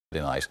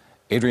Night.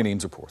 Adrian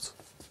Eames reports.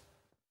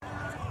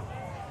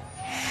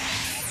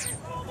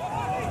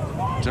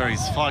 Derry's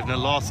 5-0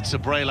 loss to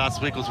Bray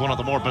last week was one of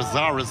the more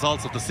bizarre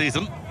results of the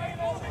season.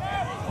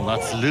 Well,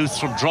 that's loose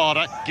from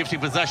Drogheda, gifting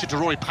possession to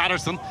Rory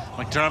Patterson.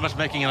 McDermott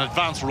making an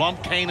advance run.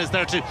 Kane is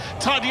there to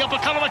tidy up,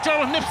 but Conor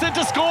McDermott nips in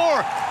to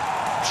score.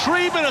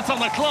 3 minutes on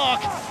the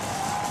clock,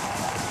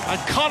 and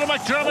Conor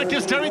McDermott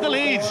gives Derry the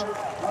lead.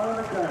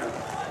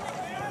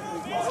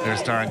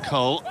 Here's Darren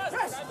Cole,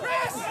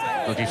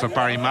 looking for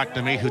Barry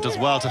McNamee, who does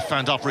well to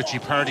fend off Richie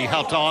Purdy,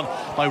 helped on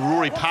by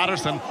Rory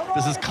Patterson.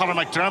 This is Conor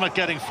McDermott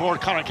getting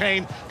forward. Conor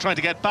Kane trying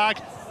to get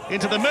back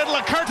into the middle,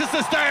 and Curtis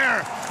is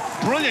there.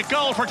 Brilliant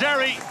goal for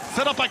Derry,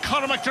 set up by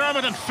Conor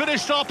McDermott and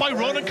finished off by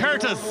Ronan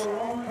Curtis.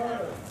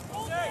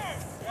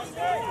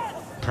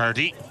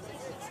 Purdy,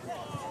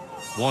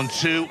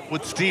 1-2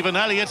 with Stephen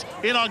Elliott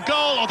in on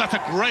goal. Oh, that's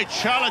a great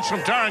challenge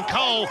from Darren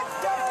Cole.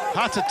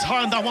 Had to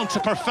time that one to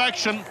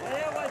perfection.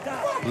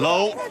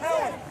 Low.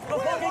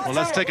 Well,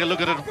 let's take a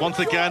look at it once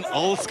again.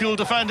 Old school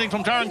defending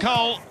from Darren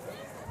Cole.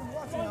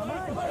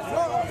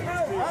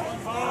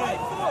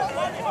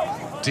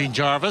 Dean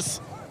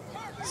Jarvis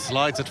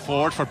slides it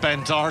forward for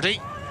Ben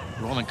Doherty.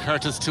 Ronan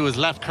Curtis to his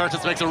left.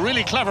 Curtis makes a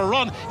really clever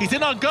run. He's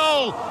in on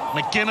goal.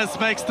 McGuinness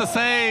makes the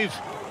save.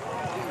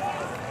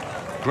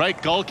 Great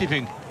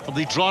goalkeeping from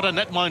the Drogheda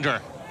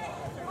netminder.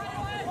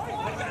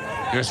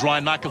 Here's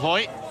Ryan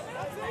McEvoy.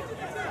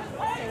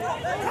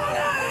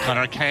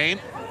 Conor Kane.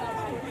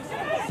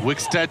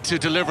 Wixted to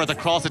deliver the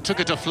cross. It took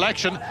a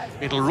deflection.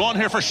 It'll run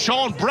here for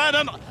Sean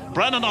Brennan.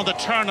 Brennan on the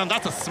turn, and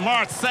that's a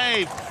smart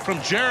save from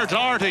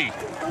Doherty.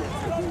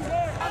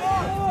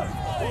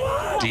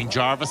 Dean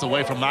Jarvis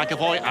away from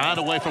McEvoy and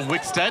away from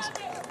Wixted.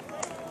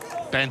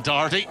 Ben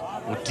Doherty,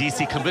 with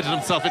Deasy committed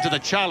himself into the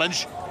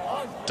challenge.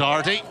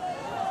 Doherty.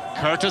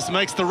 Curtis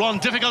makes the run,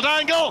 difficult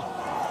angle.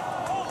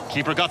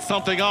 Keeper got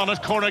something on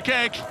it, corner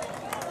kick.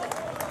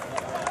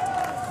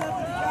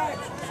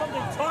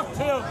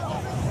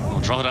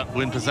 Drogheda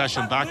win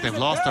possession back. They've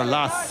lost their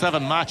last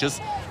 7 matches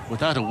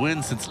without a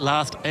win since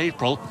last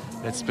April.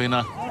 It's been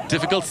a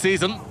difficult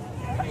season.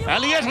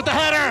 Elliott with the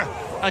header,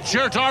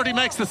 and Doherty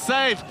makes the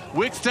save.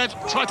 Wixted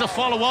tried to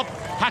follow up,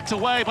 hacked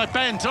away by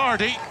Ben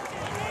Doherty.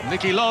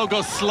 Nicky Lowe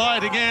goes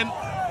sliding in.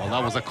 Well,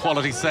 that was a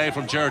quality save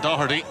from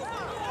Doherty.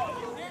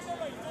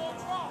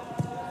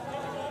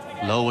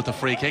 Lowe with the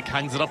free kick,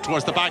 hangs it up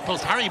towards the back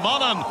post. Harry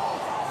Monaghan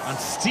and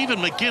Stephen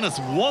McGuinness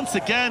once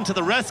again to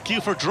the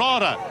rescue for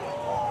Drogheda.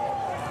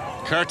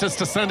 Curtis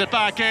to send it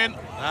back in.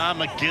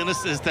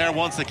 McGuinness is there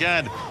once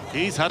again.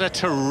 He's had a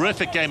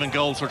terrific game in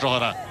goals for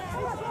Drogheda.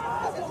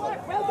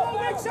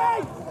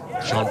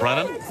 Sean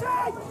Brennan.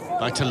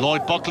 Back to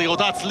Lloyd Buckley. Oh,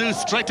 that's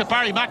loose. Straight to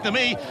Barry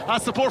McNamee.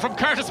 As support from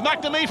Curtis.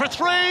 McNamee for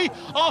 3.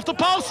 Off the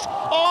post.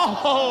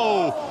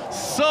 Oh,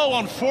 so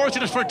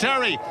unfortunate for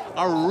Derry.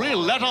 A real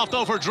let-off,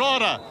 though, for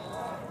Drogheda.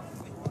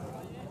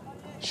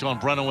 Sean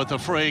Brennan with the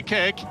free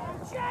kick.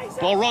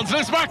 Ball runs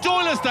loose. Mark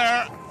Doyle is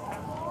there.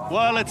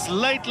 Well, it's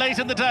late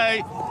in the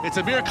day. It's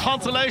a mere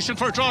consolation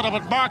for Drogheda,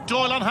 but Mark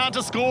Doyle on hand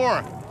to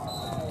score.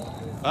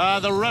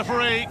 The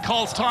referee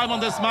calls time on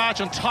this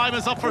match, and time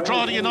is up for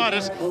Drogheda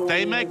United.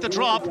 They make the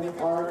drop.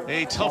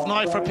 A tough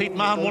night for Pete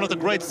Mahan, one of the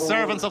great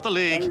servants of the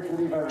league.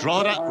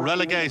 Drogheda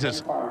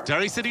relegated.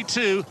 Derry City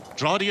 2,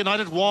 Drogheda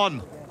United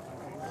 1.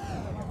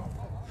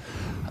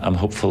 I'm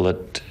hopeful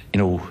that,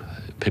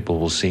 people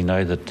will see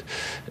now that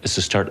it's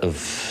the start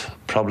of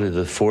probably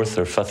the 4th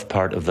or 5th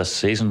part of this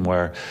season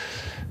where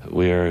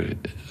we're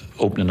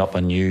opening up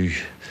a new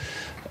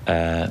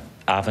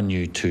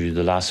avenue to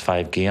the last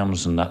 5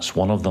 games, and that's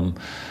one of them,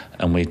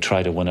 and we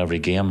try to win every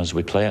game as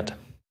we play it.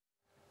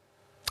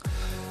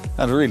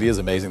 And it really is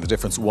amazing the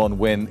difference one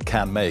win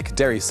can make.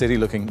 Derry City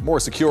looking more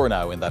secure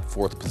now in that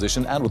 4th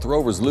position, and with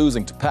Rovers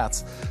losing to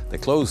Pats, they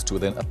close to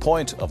within a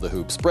point of the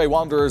hoops. Bray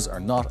Wanderers are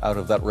not out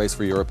of that race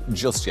for Europe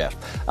just yet.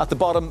 At the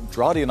bottom,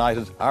 Drogheda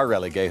United are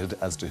relegated.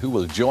 As to who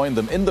will join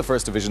them in the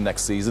First Division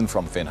next season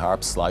from Finn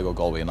Harps, Sligo,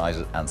 Galway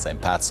United and St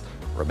Pat's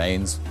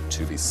remains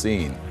to be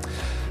seen.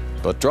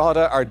 But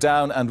Drogheda are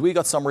down, and we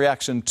got some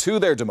reaction to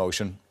their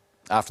demotion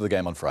after the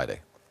game on Friday.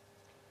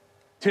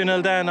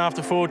 2-0 down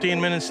after 14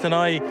 minutes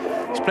tonight.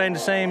 It's playing the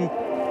same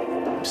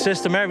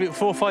system every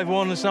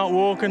 4-5-1. It's not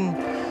working.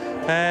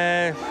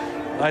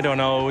 I don't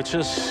know. It's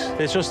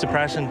just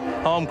depressing.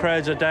 Home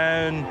crowds are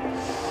down.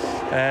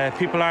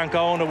 People aren't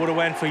going that would have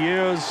went for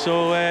years.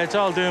 So it's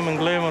all doom and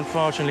gloom,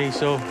 unfortunately.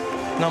 So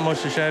not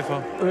much to shout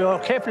for. We were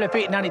capable of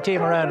beating any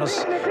team around us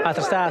at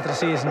the start of the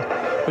season.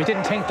 We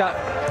didn't think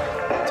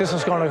that this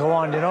was going to go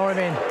on. You know what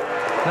I mean?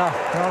 No,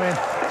 you know what I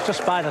mean? It's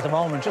just bad at the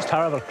moment. Just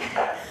terrible.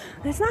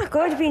 It's not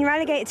good being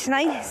relegated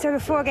tonight. Still a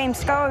 4-game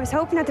score. I was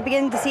hoping at the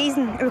beginning of the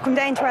season it would come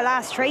down to our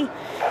last 3.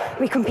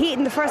 We competed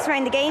in the first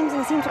round of games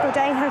and it seemed to go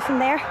downhill from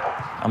there.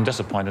 I'm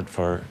disappointed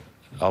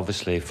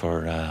obviously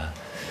for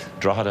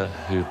Drogheda,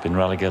 who've been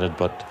relegated,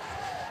 but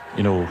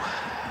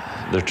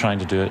they're trying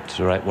to do it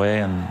the right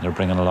way, and they're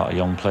bringing a lot of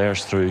young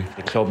players through.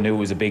 The club knew it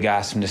was a big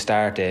ask from the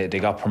start. They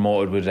got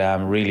promoted with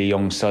a really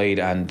young side,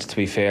 and to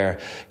be fair,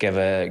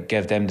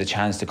 gave them the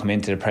chance to come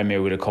into the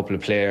Premier with a couple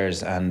of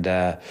players and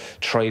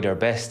try their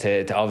best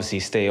to obviously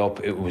stay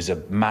up. It was a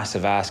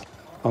massive ask.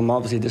 I'm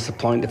obviously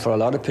disappointed for a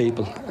lot of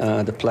people,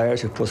 the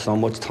players who put so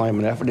much time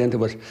and effort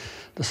into it,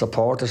 the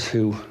supporters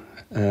who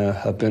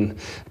have been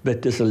a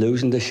bit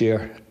disillusioned this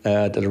year,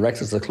 the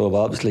directors of the club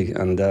obviously,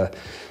 and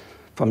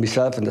for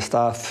myself and the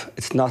staff,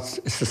 it's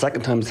the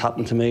second time it's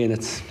happened to me, and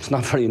it's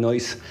not very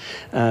nice.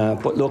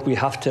 But look, we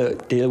have to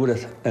deal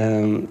with it.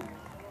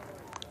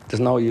 There's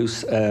no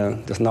use.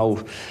 There's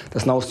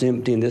no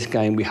sympathy in this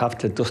game. We have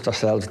to dust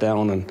ourselves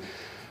down and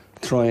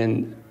try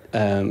and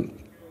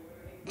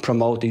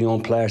promote the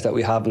young players that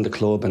we have in the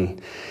club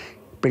and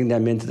bring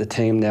them into the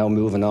team now,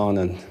 moving on,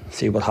 and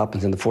see what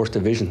happens in the First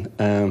Division.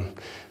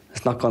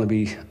 It's not going to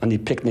be any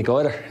picnic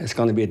either. It's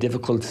going to be a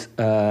difficult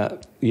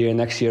year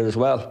next year as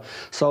well.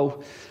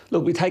 So,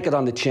 look, we take it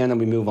on the chin and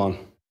we move on.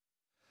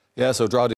 Yeah, so Drogheda